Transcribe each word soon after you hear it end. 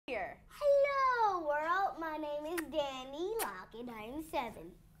97.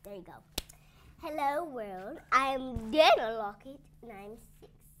 There you go. Hello, world. I'm Dannah Lockett, and I'm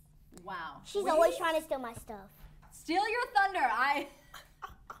 6. Wow. She's always trying to steal my stuff. Steal your thunder. I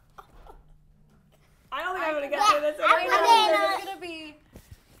don't think I'm going to get through this. It's going to be...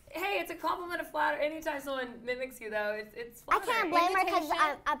 Hey, it's a compliment of flattery. Anytime someone mimics you, though, it's I flattering. can't blame her because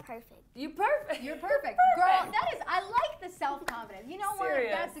I'm perfect. You're perfect. You're perfect. Girl, that is, I like the self-confidence. You know what?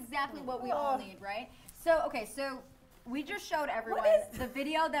 That's exactly what we all need, right? So, okay, so we just showed everyone the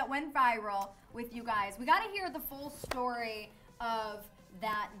video that went viral with you guys. We got to hear the full story of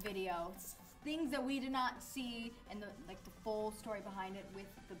that video. Things that we did not see and the full story behind it with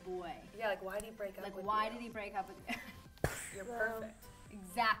the boy. Yeah, like why did he break up with you? Like why did he break up with you? You're perfect.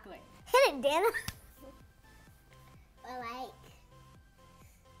 Exactly. Hit it, Dannah. Well, like,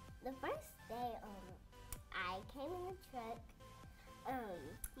 the first day I came in the truck,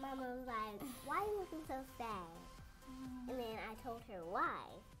 Mama was like, why are you looking so sad? And then I told her why.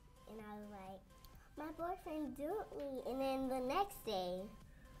 And I was like, my boyfriend dumped me. And then the next day,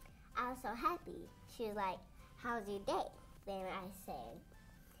 I was so happy. She was like, how's your day? Then I said,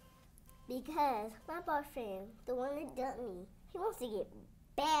 because my boyfriend, the one that dumped me, he wants to get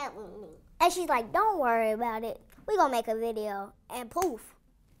bad with me. And she's like, don't worry about it. We're going to make a video. And poof.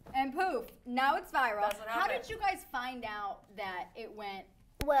 And poof. Now it's viral. That's what How happened. did you guys find out that it went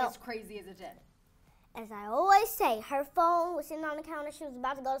as crazy as it did? As I always say, her phone was sitting on the counter. She was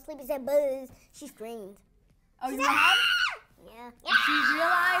about to go to sleep. It said buzz. She screamed. Oh, you have? Yeah. She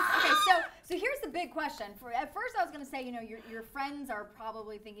realized? Okay, so here's the big question. At first I was going to say, you know, your friends are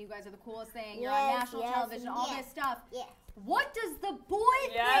probably thinking you guys are the coolest thing. You're on national television, all this stuff. Yeah. What does the boy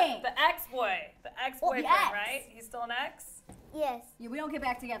think? The ex-boy. The ex-boyfriend, ex. right? He's still an ex? Yes. Yeah, we don't get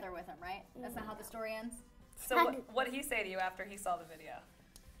back together with him, right? That's not how the story ends? So what did he say to you after he saw the video?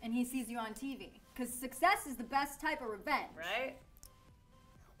 And he sees you on TV. Because success is the best type of revenge. Right?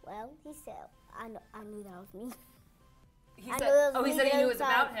 Well, he said, I knew that was me. He said he knew it was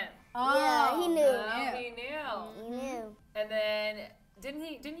about him. Oh, yeah, he knew. Oh, he knew. He knew. And then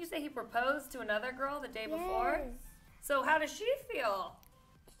didn't you say he proposed to another girl the day before? So how does she feel?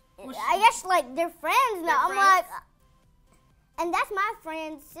 I guess like they're friends now. I'm like, and that's my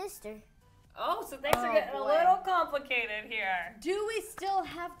friend's sister. Oh, so things are getting a little complicated here. Do we still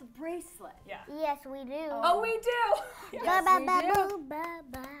have the bracelet? Yeah. Yes, we do. Oh, we do. Yes, bye, we bye, do. boo, bye,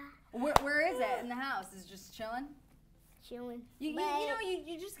 bye. Where is it in the house? Is it just chilling? Chilling. You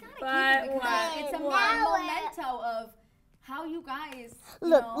just gotta keep it because it's a memento of how you guys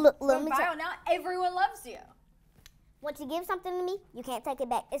look, went viral. Now everyone loves you. Once you give something to me, you can't take it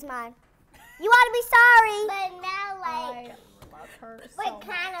back. It's mine. You ought to be sorry. But now, like, I love her we're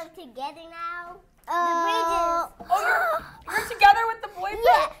kind of together now. Oh, you're together with the boyfriend?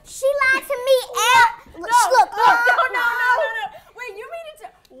 Yeah, she lied to me and look. No. Wait, you mean it to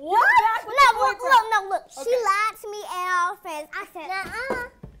what? Look. Okay. She lied to me and our friends. I said,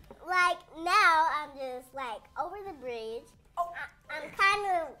 like now I'm just like over the bridge. Oh. I'm kind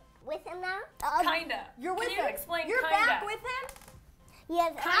of with him now. Kinda. You're with him. Can you explain You're kinda? back with him?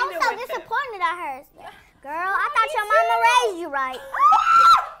 Yes. Kinda I was so with disappointed at her. Girl, I thought your mama raised you right.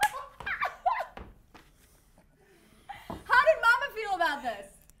 How did Mama feel about this?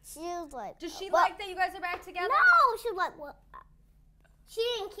 She was like, does she like that you guys are back together? No, she was like, well, she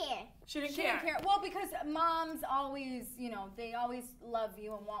didn't care. She didn't care. Well, because moms always, they always love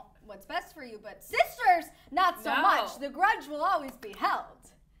you and want what's best for you, but sisters, not so much. The grudge will always be held.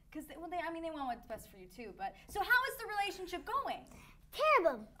 Because, they want what's best for you too. But so how is the relationship going?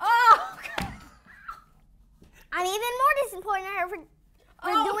 Terrible. Oh, I'm even more disappointed in her for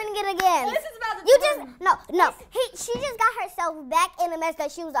doing it again. This is about the no. She just got herself back in the mess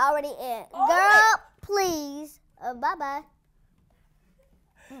that she was already in. Oh, girl, please. Bye-bye.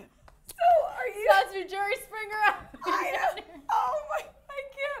 So are you? That's your Jerry Springer. I know. Oh my! I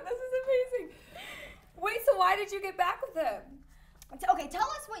can't. This is amazing. Wait. So why did you get back with him? Okay, tell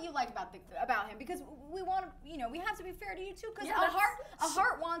us what you like about him because we want to, we have to be fair to you too because a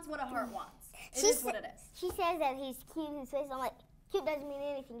heart wants what a heart wants. It is what it is. She says that he's cute in his face. I'm like, cute doesn't mean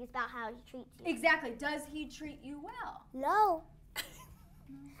anything. It's about how he treats you. Exactly. Does he treat you well? No.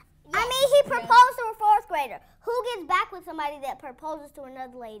 I mean, he proposed to a 4th grader. Who gets back with somebody that proposes to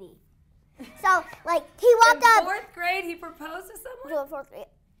another lady? So, like, he walked up. In 4th grade, he proposed to someone? To a 4th grade.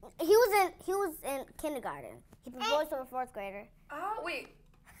 He was in kindergarten. He proposed to a 4th grader. Oh, wait.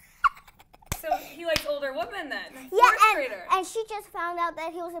 So he likes older women then? Yeah, and she just found out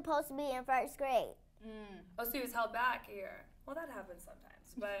that he was supposed to be in 1st grade. Oh, so he was held back here. Well, that happens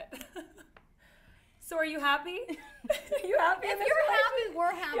sometimes, but... So are you happy? Are you happy? If you're happy,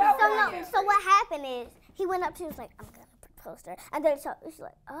 we're happy. So what happened is he went up to her, was like, I'm gonna poster. And then she's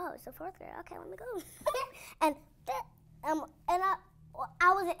like, oh, it's a 4th grade. Okay, let me go. and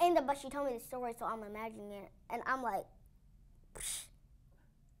I wasn't in there, but she told me the story, so I'm imagining it. And I'm like, psh,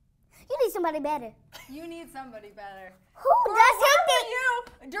 you need somebody better. You need somebody better. Who does he think?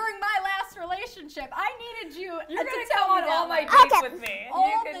 You during my last relationship, I needed you. You're to gonna tell come me on that all my one. dates Okay. with me. All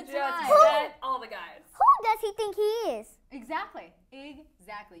you the can just time. vet all the guys. Who does he think he is? Exactly.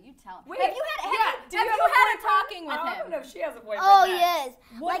 You tell him. Wait, have you had do you have you have a had a boyfriend? talking with I don't him? know if she has a boyfriend. Oh, yet. yes.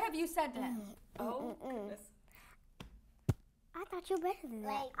 What have you said to him? Oh, goodness. I thought you were better than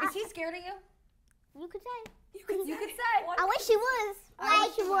that. Is he scared of you? You could say. You could say. I wish he was. I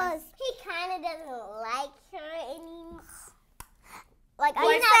wish he was. He kind of doesn't like her anymore. Like, I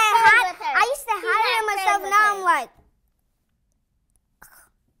He's used to not friends hide. with her. I used to He's hide not it myself. friends with Now her. I'm like,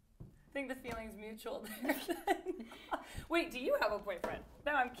 I think the feeling's mutual there. Wait, do you have a boyfriend?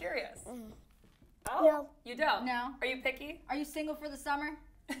 No, I'm curious. Oh, No. You don't? No. Are you picky? Are you single for the summer?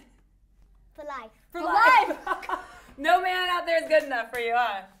 for life. For life. No man out there is good enough for you,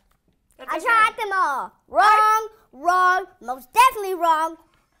 huh? That's I okay. tried them all. Wrong, most definitely wrong.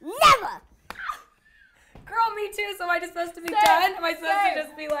 Never. Girl, me too. So am I just supposed to be Same, done? Am I supposed same. to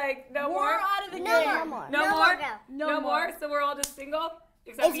just be like, no We're more? out of the No game. more. No No more? more, girl. No more? So we're all just single?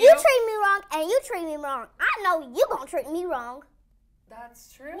 Except If you treat me wrong and you treat me wrong, I know you gonna treat me wrong.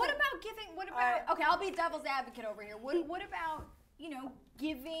 That's true. What about giving? What about? Okay, I'll be devil's advocate over here. What about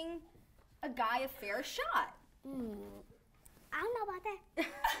giving a guy a fair shot? I don't know about that.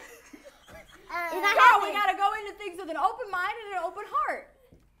 Girl, we gotta go into things with an open mind and an open heart.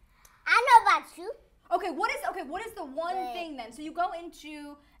 I know about you. Okay, what is the one thing then? So you go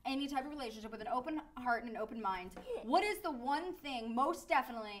into any type of relationship with an open heart and an open mind. What is the one thing, most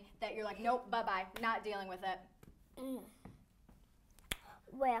definitely, that you're like, nope, bye-bye, not dealing with it?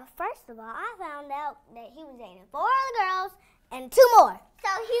 Well, first of all, I found out that he was dating 4 other girls and 2 more. So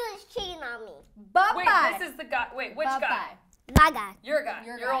he was cheating on me. Bye-bye. Wait, this is the guy. Wait, which guy? Bye-bye. My guy. Your guy.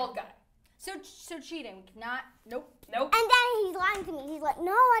 Your Your guy. old guy. So cheating, not, nope. Nope. And then he's lying to me. He's like,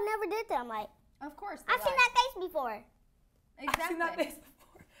 no, I never did that. I'm like, Of course. I've seen that face before. Exactly. I've seen that face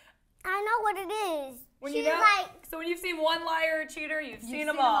before. I know what it is. When She's you know, like- so when you've seen one liar or cheater, you've seen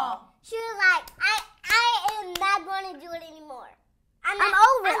them seen 'em all. She was like, I am not going to do it anymore. I'm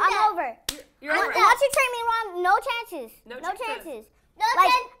over. I'm over. You're over it. Once you treat me wrong, no chances. No No chances. chances. No,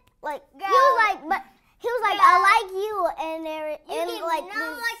 Like Girl. he was like, but he was like, Girl. I like you, and there, you and give like no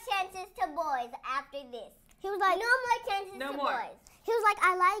this- more chances to boys after this. he was like, No more chances No to more. boys. he was like,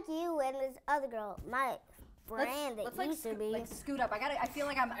 I like you, and this other girl, my friend Let's that used to be. like scoot up. I feel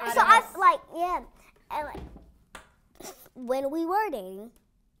like I'm out So of I this. like, yeah, and like when we were dating,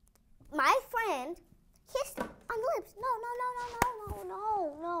 my friend kissed him on the lips. No.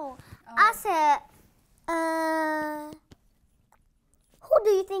 Oh. I said, who do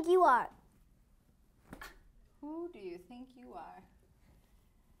you think you are? Who do you think you are?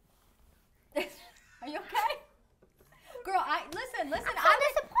 Are you okay? Girl, listen. I'm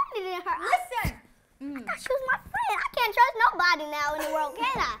disappointed in her. Listen. I thought she was my friend. I can't trust nobody now in the world,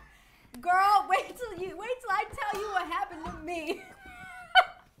 can I? Girl, wait till I tell you what happened to me.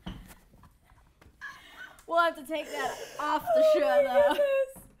 We'll have to take that off the show though.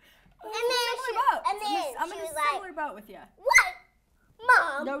 And then I'm she in a was like, similar boat with you. what,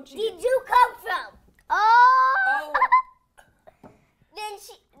 Mom, No did cheating. you come from? Oh. Then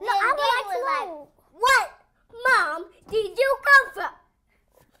she No, I would like to was like, know. what, Mom, did you come from?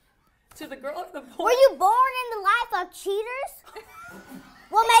 To the girl or the boy? Were you born in the life of cheaters?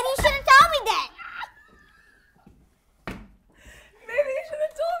 Well, maybe you should have told me that. Maybe you should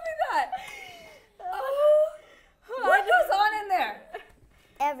have told me that. What goes on in there?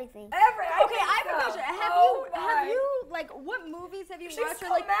 Everything. Okay, I have a question. Have you like what movies have you She's watched? so Or,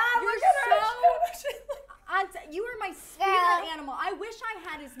 like, mad. you're Look at her. so you are my spirit Girl. animal. I wish I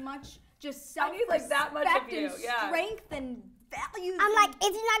had as much just I need, like, that much of self-respect you, and yeah. strength and values. I'm like, if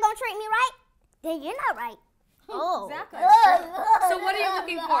you're not gonna treat me right, then you're not right. Oh. exactly. So what are you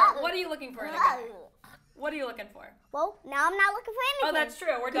looking for? What are you looking for in a guy? What are you looking for? Well, now I'm not looking for anything. Oh, that's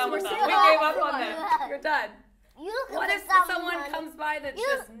true. We're done with we're that. still We on gave up on one. that. You're done. You looking What for if someone, someone honey. comes by that's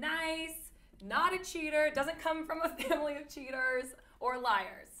just nice, not a cheater, doesn't come from a family of cheaters or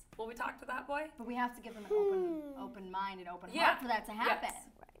liars? Will we talk to that boy? But we have to give them an open mind and open Yeah. heart for that to happen. Yes.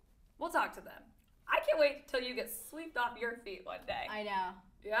 We'll talk to them. I can't wait till you get swept off your feet one day. I know.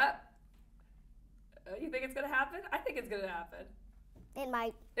 Yep. You think it's gonna happen? I think it's gonna happen. It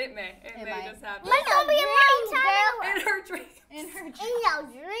might. It may. It may might. just happen. Might not be a long time. In her dreams. In her In your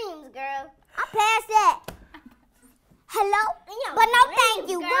dreams, girl. I'm past that. Hello? In your But no dreams, thank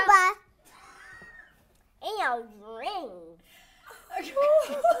you. girl. Goodbye. In your ring. Okay,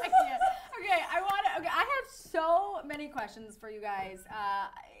 I can't. Okay, I have so many questions for you guys.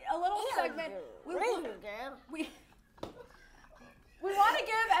 A little segment. We want to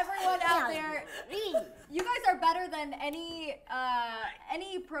give everyone out there. You guys are better than any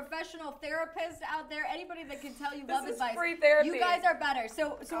professional therapist out there. Anybody that can tell you love advice. Free therapy. You guys are better.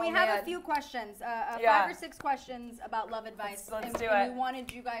 So we have a few questions, 5 or 6 questions about love advice. Let's do and it. we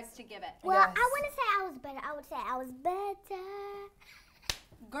wanted you guys to give it. Well, I wouldn't say I was better. I would say I was better.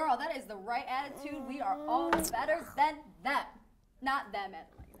 Girl, that is the right attitude. We are all better than them. Not them,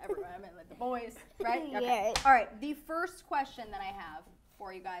 everyone. I mean, like the boys, right? Okay. Yeah. All right. The first question that I have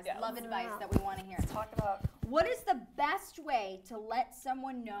for you guys, love advice that we want to hear. Talk about. What is the best way to let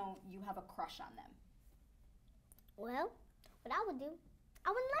someone know you have a crush on them? Well, what I would do, I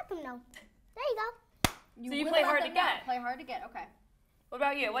wouldn't let them know. There you go. So you wouldn't play let hard them to know. get. Play hard to get. Okay. What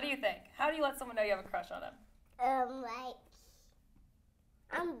about you? What do you think? How do you let someone know you have a crush on them? Like,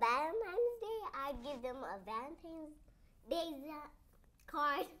 on Valentine's Day, I give them a Valentine's Day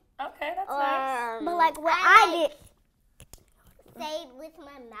card. Okay, that's nice. But like what I did, say it with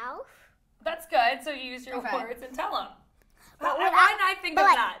my mouth. That's good. So you use your words and tell them. But Why didn't I think of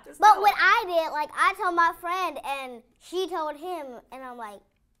that? Just but tell what them. I did, like I told my friend and she told him, and I'm like,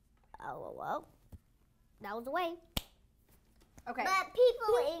 oh well, that was the way. Okay. But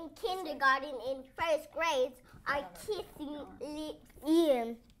people in kindergarten, in first grades, are kissing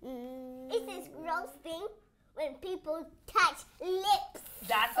lips. It's this gross thing when people touch lips.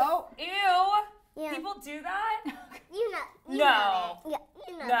 That's ew. Yeah. People do that? You know. You No. know that. Yeah,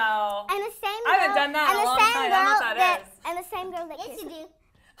 you know. No. And the same girl. I haven't done that in a long time. I don't know what that is. And the same girl that kissed you.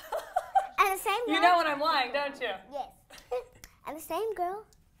 And the same girl. You know when I'm lying, don't you? Yes. And the same girl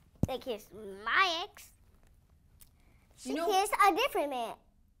that kissed my ex. She kissed a different man.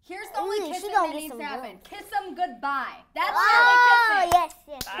 Here's the only she kissing gonna that get needs some to happen. blood. Kiss them goodbye. That's Oh, really kissing.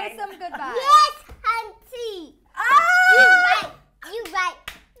 yes. Kiss them goodbye. Yes, auntie. Ah! You right.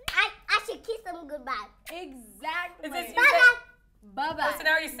 I should kiss them goodbye. Exactly. Is this you? Bye-bye. Bye-bye. So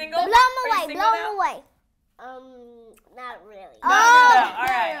now are you single? Blow them Are you away. single Blow now? them away. Not really. No. All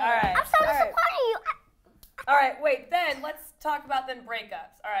right. I'm so disappointed in you. All right, wait, then let's talk about then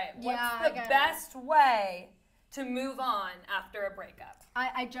breakups. All right, what's the best way to move on after a breakup?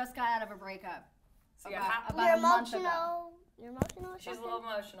 I just got out of a breakup. So you're about a month ago. You're emotional or She's a something? little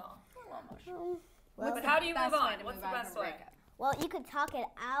emotional. Well, But how do you move on? to What's move the out of best a way? breakup? Well, you could talk it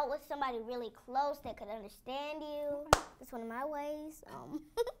out with somebody really close that could understand you. That's one of my ways. Am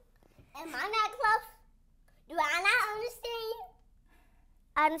I not close? Do I not understand you?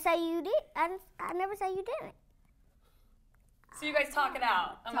 I didn't say you did. I never said you didn't. So you guys talk it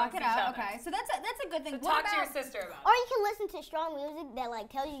out. Talk it amongst each out. other. Okay, so that's a good thing. So What talk to your about sister about Or it. you can listen to strong music that like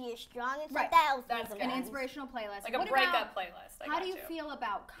tells you you're strong and stuff. Right. That That's helps good. an sometimes. inspirational playlist? Like a What breakup about, playlist. I How got do you feel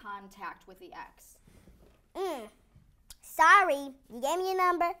about contact with the ex? Sorry, you gave me your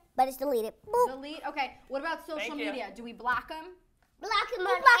number, but it's deleted. Boop. Delete. Okay. What about social Thank you. media? Do we block them? Block him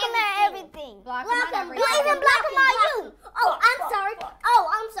on everything. Block them on You everything. even block him on you. Oh, I'm sorry. Oh,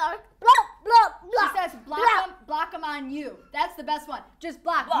 I'm sorry. Block. She says block them on you. That's the best one. Just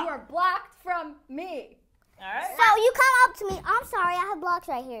block. Block. You are blocked from me. All right. So you come up to me. I'm sorry, I have blocks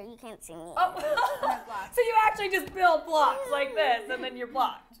right here. You can't see me. Oh. blocked. So you actually just build blocks like this, and then you're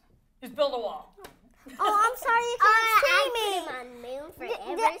blocked. Just build a wall. Oh, I'm sorry you can't see me. I put him on mute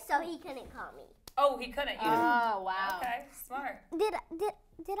forever, so he couldn't call me. Oh, he couldn't. Oh wow. Okay, smart. Did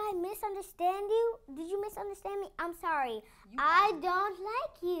I misunderstand you? Did you misunderstand me? I'm sorry. I don't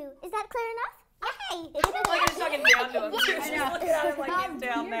like you. Is that clear enough? Yay! Like you're just talking down to him. Too. She's know. looking at him like he's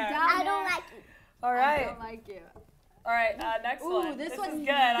down You're there. down I don't like you. All I right. don't like you. All right. Next Ooh, one. this is one's good.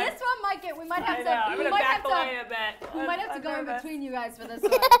 This one might get. We might have I to. know. I'm we gonna might back have away to. a bit. We might have to I'm go in nervous. between you guys for this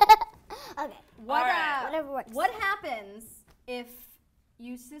one. Okay. What, All right. Whatever works. what happens if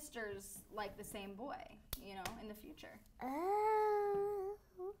you sisters like the same boy, you know, in the future?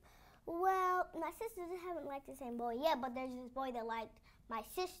 Well, my sisters haven't liked the same boy yet, but there's this boy that liked my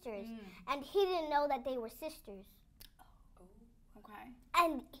sisters, and he didn't know that they were sisters. Okay.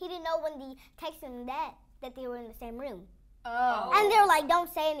 And he didn't know when he texted him that they were in the same room. Oh. And they were like,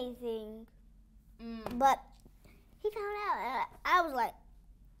 don't say anything. But he found out, and I was like,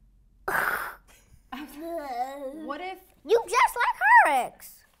 What if you just like her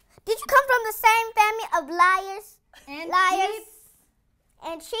ex. Did you come from the same family of liars? and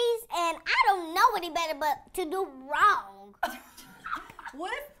And cheese, and I don't know any better but to do wrong.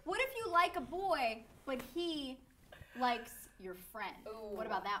 What if you like a boy, but he likes your friend? Ooh. What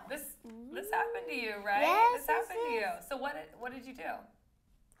about that one? This happened to you, right? Yes, this happened to you. yes. So what did you do?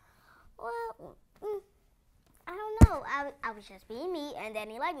 Well, no, I was just being me, and then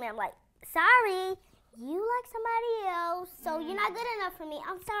he liked me. I'm like, sorry, you like somebody else, so you're not good enough for me.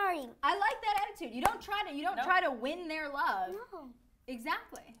 I'm sorry. I like that attitude. You don't try to win their love. No.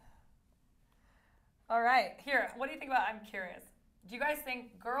 Exactly. All right, here. What do you think about? I'm curious. Do you guys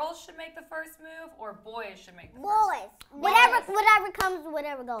think girls should make the first move or boys should make the first move? Whatever comes,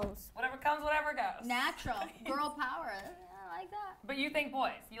 whatever goes. Whatever comes, whatever goes. Natural. Girl power. I like that. But you think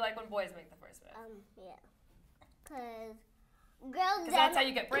boys. You like when boys make the first move. Yeah. Because girls Because that's how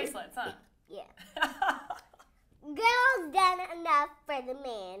you get bracelets, huh? Yeah. Girls done enough for the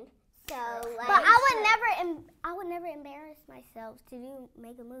man. So, like, but I would never embarrass myself to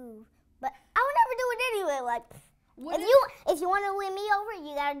make a move. But I would never do it anyway. Like, if you want to win me over,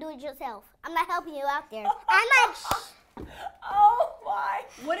 you gotta do it yourself. I'm not helping you out there. I'm not. Oh my!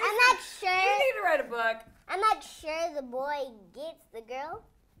 I'm not sure. You need to write a book. I'm not sure the boy gets the girl.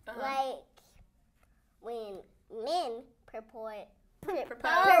 Like when men propose to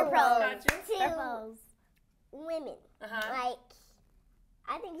women. Like,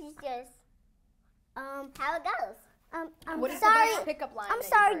 I think he's just how it goes. I'm sorry. The best pickup line I'm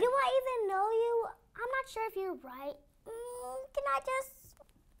sorry. Do I even know you? I'm not sure if you're right. Can I just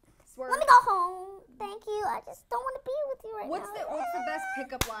let me go home? Thank you. I just don't want to be with you right now. What's the best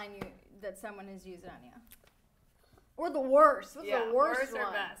pickup line that someone has used on you? Or the worst? What's the worst one?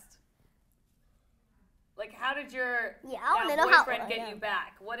 Or best? Like, how did your boyfriend get you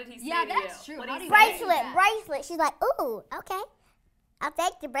back? What did he say to you? Yeah, that's true. Bracelet. She's like, ooh, okay. I'll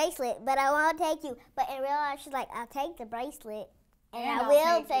take the bracelet, but I won't take you. But in real life, she's like, I'll take the bracelet, and I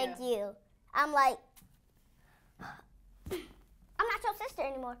will take you. I'm like, I'm not your sister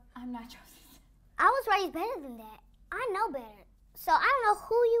anymore. I'm not your sister. I was raised better than that. I know better. So I don't know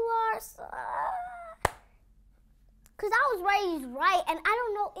who you are. Because I was raised right, and I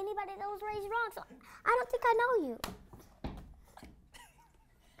don't know anybody that was raised wrong. So I don't think I know you.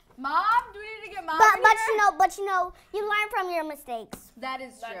 Mom, do we need to get Mom in here? But you learn from your mistakes. That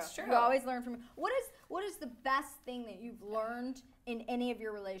is true. That's true. You always learn from. What is the best thing that you've learned in any of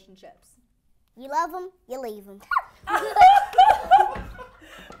your relationships? You love them, you leave them.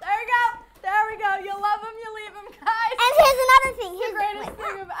 There we go. You love them, you leave them, guys. And here's another thing. Here's the greatest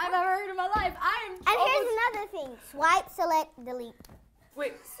thing I've ever heard in my life. Here's another thing. Swipe, select, delete.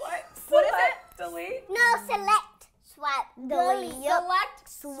 Wait, swipe, what is it? Delete? No, select, swipe, delete. Select,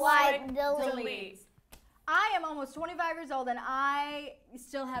 swipe, delete. I am almost 25 years old, and I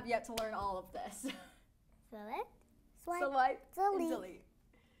still have yet to learn all of this. Select, swipe, and delete.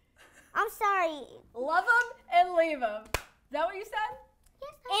 I'm sorry. Love them and leave them. Is that what you said?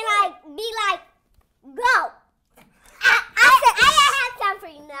 Yes, and be like, go. I have time for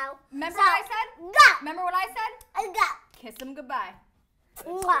you now. Remember what I said? Go. Remember what I said? Go. Kiss them goodbye.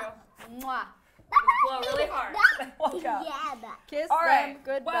 Mwah. Mwah. Blow really hard. Walk out. Yeah, Kiss All right. them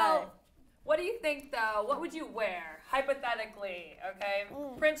goodbye. Well, what do you think, though? What would you wear, hypothetically, okay?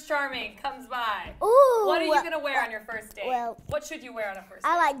 Prince Charming comes by. Ooh. What are you going to wear on your first date? Well, what should you wear on a first date?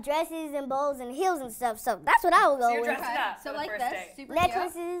 I like dresses and bows and heels and stuff, so that's what I would go So you're with. dressing up So for like the first this, date. super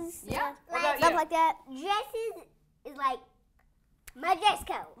Necklaces, Yeah. What about stuff you? like that. Dresses is like my dress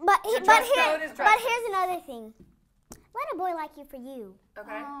code. But Your dress code is but dresses. here's another thing. Let a boy like you for you.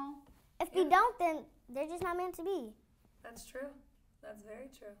 Okay. If you don't, then they're just not meant to be. That's true. That's very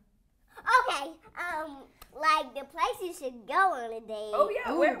true. Okay, like the place you should go on a date. Oh, yeah.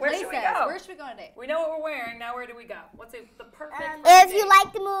 Ooh, Where should we go? Where should we go on a date? We know what we're wearing. Now where do we go? What's the perfect first If date? you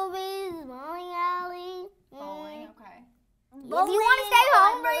like the movies, bowling alley. Bowling, okay. If you want to stay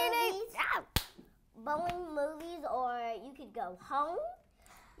home, Bowling, movies, or you could go home.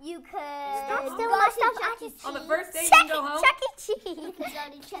 You could Stop go stealing my to stuff. Chuck E. Cheese. On the first date, you can go home? Chuck E. Cheese. You could go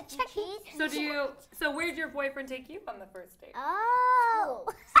to Chuck E. Cheese. So where'd your boyfriend take you on the first date? Oh.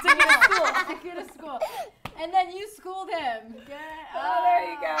 Take you to school. Take you to school. And then you schooled him. Oh, there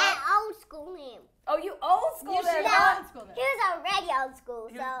you go. I old school him. Oh, you old school You should then. have old school then. He was already old school,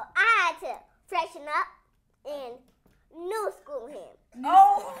 so I had to freshen up and new school him.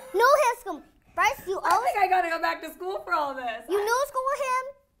 Oh, New high school. First, you I think I gotta go back to school for all this. You new school him,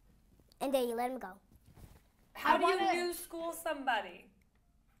 and then you let him go. How do you new school somebody?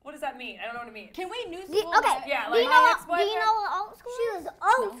 What does that mean? I don't know what it means. Can we new Do you- school? okay. Yeah, Do you like know my what? ex-boyfriend. Do you know what old school? She was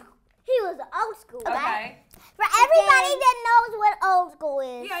old. No. He was old school, right? Okay. For everybody that knows what old school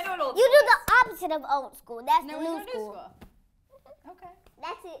is, Yeah, I know what old you school do the opposite of old school. That's No, the we new go to school. Okay.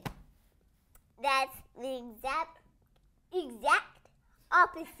 That's it. That's the exact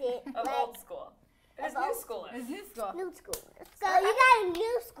opposite Of like, old school. It is new school. It's new school. new school. So you got a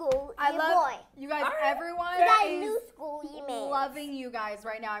new school, I your love boy. you guys. All right. Everyone You got a is new school, you man. loving you guys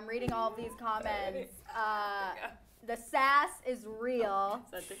right now. I'm reading all of these comments. The sass is real.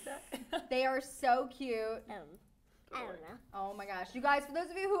 Is that TikTok? They are so cute. I don't know. Oh my gosh. You guys, for those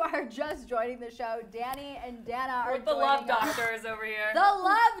of you who are just joining the show, Dani and Dannah are With the love doctors over here. The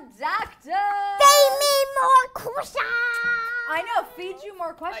love doctor. Feed me more questions. I know. Feed you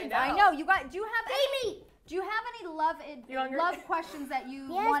more questions. I know. You guys, do you have any? Do you have any love questions that you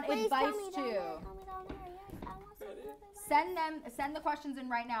want advice to? Send the questions in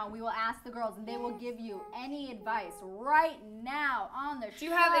right now. We will ask the girls, and they will give you any advice right now on the show. Do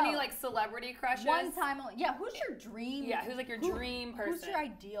you have any like celebrity crushes? One time, yeah. Who's your dream? Yeah, who's like your dream person? Who's your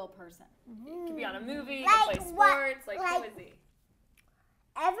ideal person? Could be on a movie. Like could play sports. Like who is he?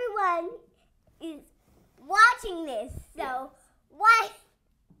 Everyone is watching this, so why?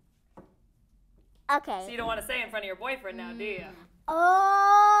 Okay. So you don't want to say in front of your boyfriend now, do you?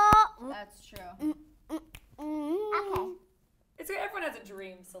 Oh. That's true. Okay. Everyone has a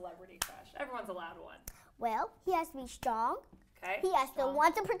dream celebrity crush. Everyone's allowed one. Well, he has to be strong. Okay. He has to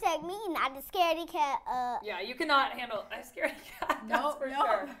want to protect me, not the scaredy cat. Yeah, you cannot handle a scaredy cat. No, for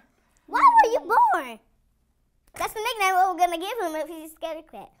sure. Why were you born? That's the nickname we're gonna give him if he's a scaredy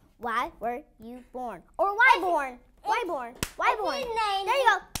cat. Why were you born? Or why born? Why born? Why born? There you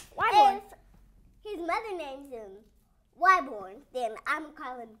go. Why born? If his mother names him Why born, then I'm gonna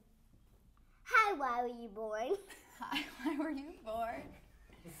call him Hi. Why were you born? Hi. Why were you born?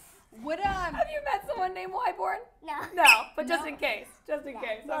 Have you met someone named Wyborn? No. No, but just in case. Just in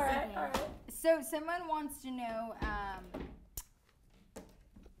case. All right. So someone wants to know,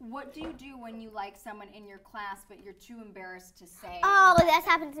 what do you do when you like someone in your class, but you're too embarrassed to say? Oh, that's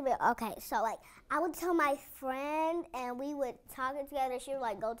happened to me. Okay, so like I would tell my friend, and we would talk it together. She would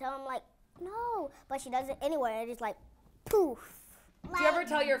like go tell him, like no, but she does it anyway. And it's like poof. Do you ever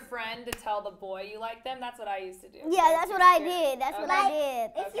tell your friend to tell the boy you like them? That's what I used to do. Yeah, that's what I did. That's what I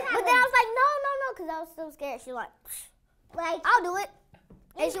did. Okay. But then I was like, no, because I was so scared. She was like, I'll do it.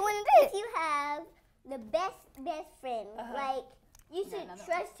 And she went and did it. If you have the best friend, like, you should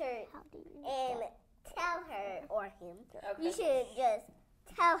trust her and tell her or him. Okay. You should just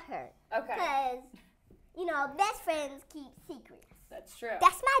tell her. Okay. Because, best friends keep secrets. That's true.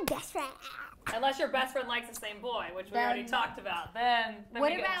 That's my best friend. Unless your best friend likes the same boy, which we already talked about, then we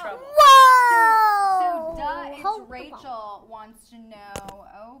get in trouble. Whoa! So Rachel wants to know,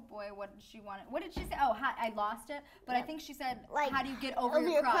 oh boy, what did she want? What did she say? Oh, I lost it. But I think she said, like, how do you get over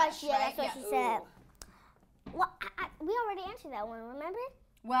your crush? Yeah, right? that's what she said. Well, we already answered that one, remember?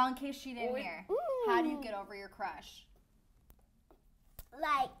 Well, in case she didn't hear. How do you get over your crush?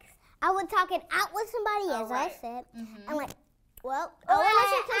 Like, I would talk it out with somebody, as I said. I'm like, well, I want to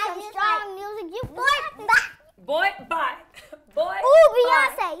listen to some strong music. You boy, bye. Boy, bye. Boy, ooh, bye.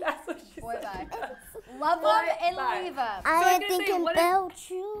 Beyonce. That's what she Boy, said. bye. Love them and leave them. I ain't thinking about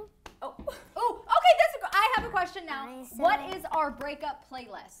you. Oh, okay, I have a question now. What is our breakup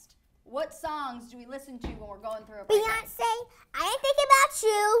playlist? What songs do we listen to when we're going through a breakup? Beyonce, I ain't thinking about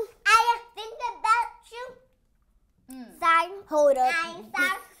you. I ain't thinking about you. Sorry. Hold up. I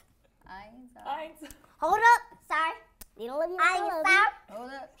ain't sorry. Hold up. Sorry. You don't love you like I love you.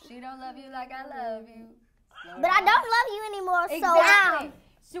 Hold up. She don't love you like I love you. But I don't love you anymore, exactly.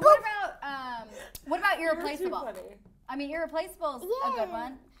 So what about Irreplaceable? I mean, Irreplaceable is a good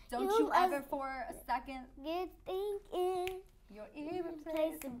one. Don't you ever for a second get thinking you're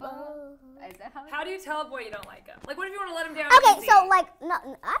irreplaceable. Is that how do you tell a boy you don't like him? Like, what if you want to let him down easy? easy? So, like, no,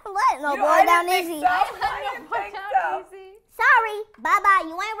 I don't let no boy down easy. I didn't think so. Sorry. Bye-bye.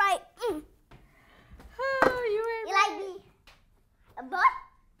 You ain't right. Oh, you ain't you like me? But,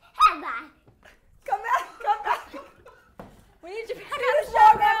 hey, bye. Come back. We need you back on the show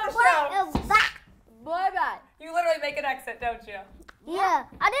now. Bye-bye. You literally make an exit, don't you? Yeah.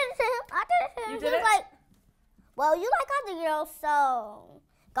 I did it to him. You He did was it? like, well, you like other girls, so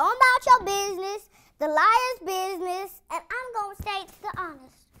go about your business, the liar's business, and I'm going to stay to the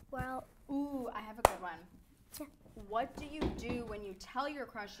honest world. Ooh, I have a good one. Yeah. What do you do when you tell your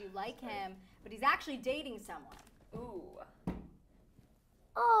crush you like him, but he's actually dating someone? Ooh.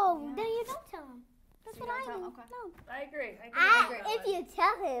 Oh, then you don't tell him. That's what I do. Okay. No. I agree. If you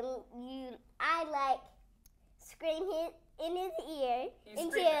tell him, I like scream in his ear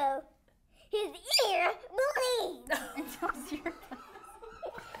until his ear bleeds.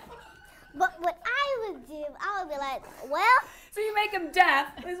 But what I would do, I would be like, well. So you make him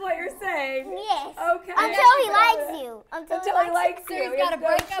deaf, is what you're saying? Yes. Okay. Until he likes you. Until he likes you. So he's got to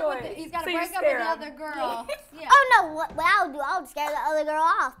break up with the other girl. Yeah. Oh no! What I would do, I would scare the other girl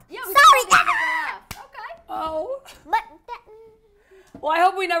off. Yeah, sorry. Okay. Oh. But. Well, I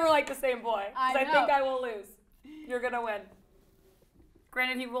hope we never like the same boy, because I know. think I will lose. You're gonna win.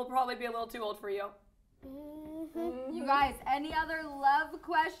 Granted, he will probably be a little too old for you. You guys, any other love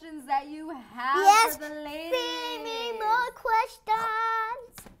questions that you have Yes, for the ladies? feed me more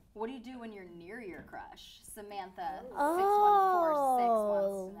questions. What do you do when you're near your crush? Samantha, Oh. 614-6 wants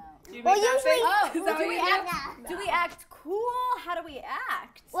to know. Do you Well, make that usually- face? Oh, Is that do what we you do? act? Do we act cool? How do we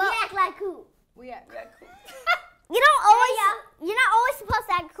act? Well, You act like who? We act. you're not always supposed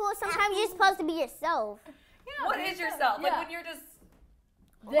to act cool. Sometimes you're supposed to be yourself. Yeah, What is yourself? Like Yeah. when you're just.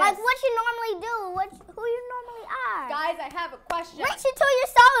 This. Like what you normally do, who you normally are. Guys, I have a question. Reach into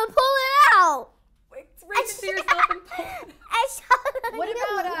yourself and pull it out. Reach into yourself and pull. What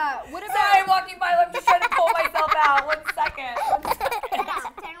about Sorry, I'm walking by. I'm just trying to pull myself out. 1 second. 1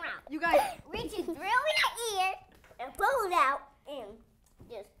 second. Turn around. you guys? Reach it through your ear and pull it out and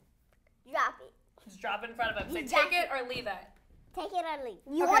just drop it. Just drop it in front of him. Say, You take got it or leave it. Take it or leave.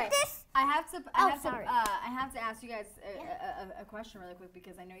 You Okay. want this? I have to sorry. ask you guys a question really quick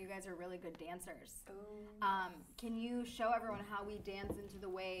because I know you guys are really good dancers. Can you show everyone how we dance into the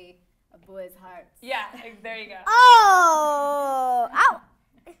way of boys' hearts? Yeah, there you go. Oh. Ow.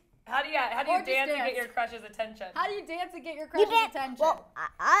 How do you Or dance just and dance. get your crush's attention? How do you dance and get your You crush's dance. attention? Well,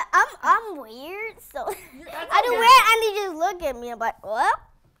 I'm weird, so That's I do okay. weird, and they just look at me. I'm like, well,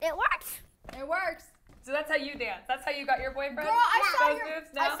 it works. It works. So that's how you dance. That's how you got your boyfriend? Girl, I saw Those your moves?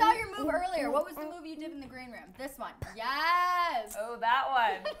 I No? saw your move earlier. What was the move you did in the green room? This one. Yes. Oh, that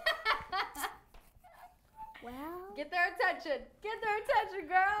one. Well, Get their attention. Get their attention,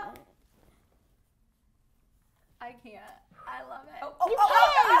 girl. I can't. I love it.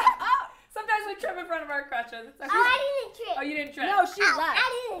 Oh. Sometimes we trip in front of our crutches. It's okay. Oh, I didn't trip. Oh, you didn't trip? No, she left.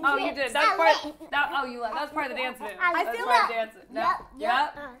 I didn't Oh, trip. you did. That was part. You left. That was part of the dance move. I That was feel part of that. the dance. No. Yep,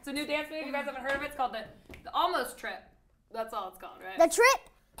 Yep. yep. It's a new dance move. You guys haven't heard of it? It's called the almost trip. That's all it's called, right? the trip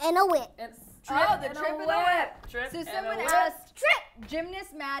and a whip. It's Oh, the trip and a whip. Trip So and a someone whip. asked,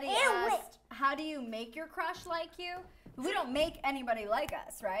 Gymnast Maddie And whip. asked, how do you make your crush like you? We don't make anybody like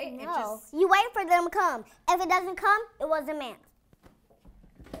us, right? It No, just, you wait for them to come. If it doesn't come, it wasn't meant.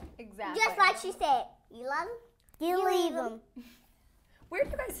 exactly. Just like she said. You love him? You leave them. Where do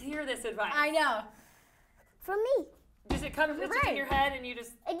you guys hear this advice? I know. From me. Does it come it's just in your head and you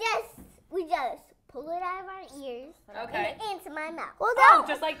just... We just pull it out of our ears Okay. and into my mouth. Well, Oh,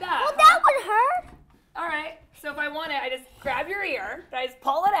 just like that. well, that would hurt. All right. So if I want it, I just grab your ear. I just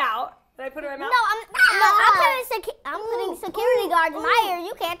pull it out. Then I put it in my No, mouth. I'm putting security guards in my ear.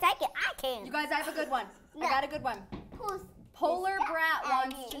 You can't take it. I can. You guys, I have a good one. No. I got a good one. Polar Brat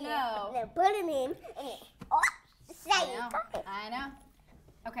wants to know. Then put it in and say I know. I know.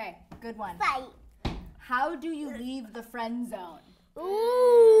 Okay, good one. fight. How do you leave the friend zone? Ooh.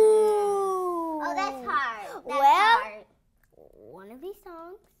 Oh, that's hard. That's Well, hard. one of these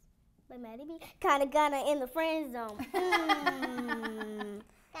songs by Maddie B. Kinda gonna in the friend zone.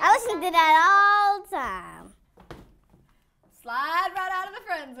 I listen to that all the time. Slide right out of the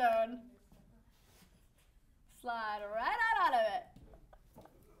friend zone. Slide right out of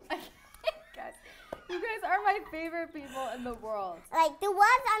it. Guys, you guys are my favorite people in the world. Like the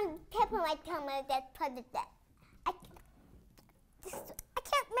ones on tip of my tongue that put it there. I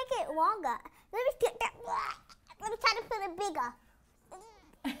can't make it longer. Let me try to put it bigger.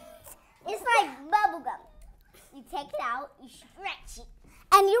 It's like bubble gum. You take it out, you stretch it,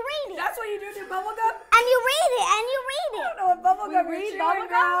 and you read it. That's what you do to bubble gum? And you read it, and you I read don't know what bubble gum read you're bubble chewing,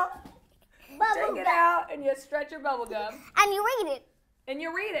 gum? girl. it. Bubble Take it gum. out and you stretch your bubble gum. And you read it. And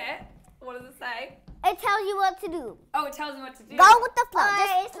you read it. What does it say? It tells you what to do. Oh, it tells you what to do. Go with the flow.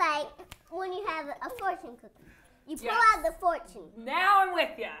 Or it's like when you have a fortune cookie. You pull Yes. out the fortune. Now I'm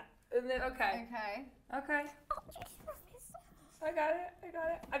with you. And then, okay. Okay. Okay. I got it.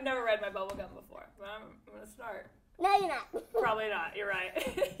 I've never read my bubble gum before, but I'm going to start. No, you're not. Probably not. You're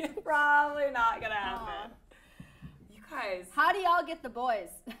right. Probably not going to happen. You guys. How do y'all get the boys?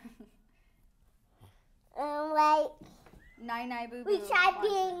 Like Nine boo boo. we try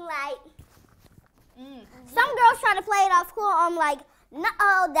being like. Some girls try to play it off cool. I'm like, no,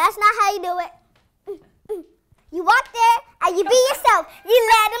 that's not how you do it. You walk there and you be yourself. You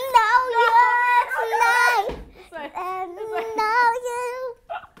let them know you're tonight. And know you.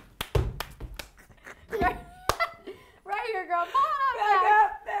 Right here, girl. Come on Back back.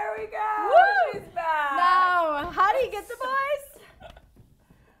 up. There we go. Woo. She's back. Now, how do you get the boys?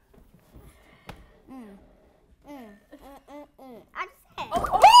 I just said.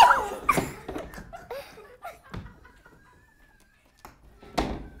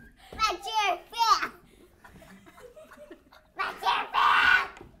 That's your fat. That's your fat.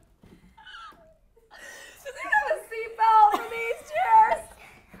 Does he have a seatbelt for these chairs?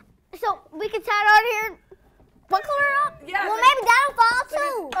 So we can tie it on here, buckle her up. Yeah, Well, but- maybe that'll fall But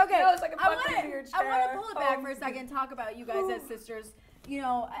Okay, No, it's like a I bucket into your chair. want to pull it back for a second and talk about you guys as sisters. You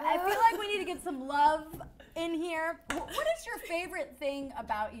know, I feel like we need to get some love in here. What is your favorite thing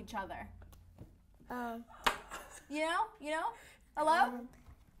about each other? You know? Hello?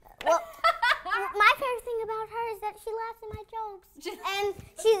 Well, my favorite thing about her is that she laughs at my jokes. And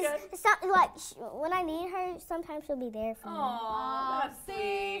she's when I need her, sometimes she'll be there for me. Aww, that's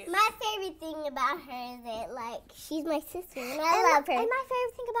sweet. My favorite thing about her is that, like, she's my sister and I love her. And my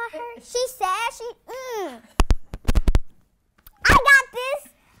favorite thing about her, she's sad.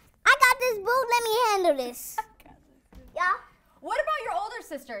 I got this, boo. Let me handle this. Yeah. What about your older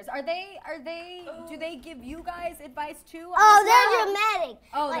sisters? Do they give you guys advice too? Oh, they're dramatic.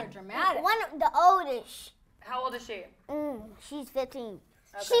 Oh, they're dramatic. One of the oldest. How old is she? She's 15.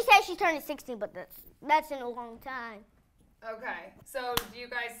 Okay. She says she's turning 16, but that's in a long time. Okay. So do you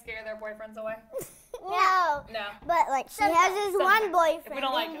guys scare their boyfriends away? No. No. But like she has this one boyfriend. If we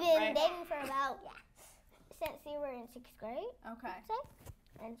don't like We've him, been right? dating for about since we were in 6th grade. Okay.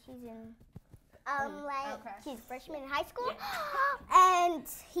 And she's in She's a freshman in high school. Yeah. And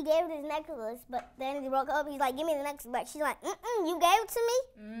he gave her his necklace, but then he broke up. He's like, give me the necklace. But she's like, you gave it to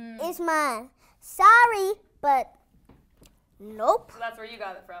me? It's mine. Sorry, but nope. So that's where you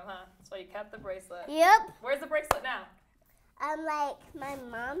got it from, huh? So you kept the bracelet. Yep. Where's the bracelet now? My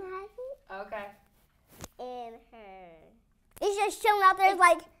mom has it Okay. in her. It's just chilling out there. It's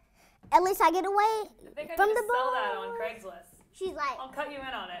like, at least I get away I think I from need the to sell that boy. on Craigslist. She's like, I'll cut you in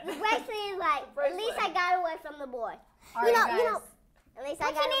on the it. bracelet is like, at least I got away from the boy. All right, guys. At least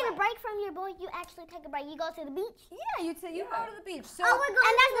Once I got you need away. a break from your boy, you actually take a break. You go to the beach. Yeah, you go to the beach. So We're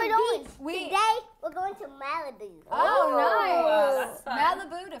going to the beach. we- Today, we're going to Malibu. Oh, nice. that's fun.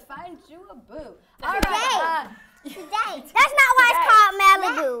 Malibu to find you a boo. All Today. right. Today. That's not why it's called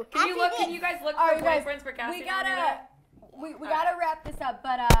Malibu. Can you guys look All for right, guys, boyfriends for Cassie? we gotta wrap this up,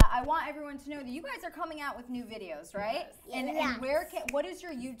 but I want everyone to know that you guys are coming out with new videos, right? And what is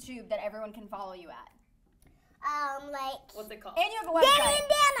your YouTube that everyone can follow you at? What's it called? And you have a website. Dani and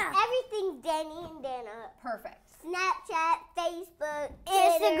Dannah. Everything's Dani and Dannah. Perfect. Snapchat, Facebook,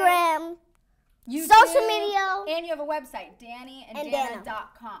 Instagram. YouTube, Social media. And you have a website,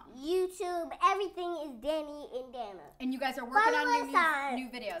 DaniandDannah.com. YouTube. Everything is Dani and Dannah. And you guys are working Follow on us on new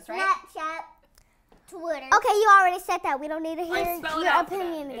videos, right? Snapchat, Twitter. Okay, you already said that. We don't need to hear Spell it your out for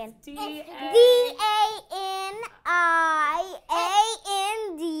opinion them. again. It's DaniandDannah.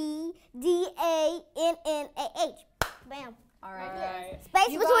 Bam. All right, guys. Space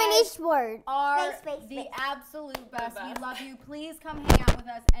You between guys each word. are Space. the absolute best. We best. love you. Please come hang out with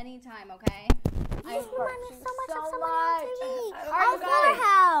us anytime, okay? You remind me so much of so someone on much. TV. I don't All right, On know. Fuller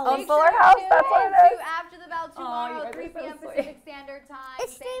House. On Make Fuller sure to House, tune that's what in it is. to After the Bell you tomorrow, guys are 3 so p.m. sweet. Pacific Standard Time.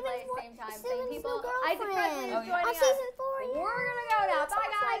 It's Same place, Steven's same time, same Steven's people. new Isaac Presley girlfriend. is joining On us. season 4, yeah. We're gonna go now. Bye, Sounds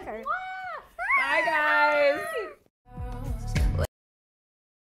like guys. her. Mwah! Bye, guys.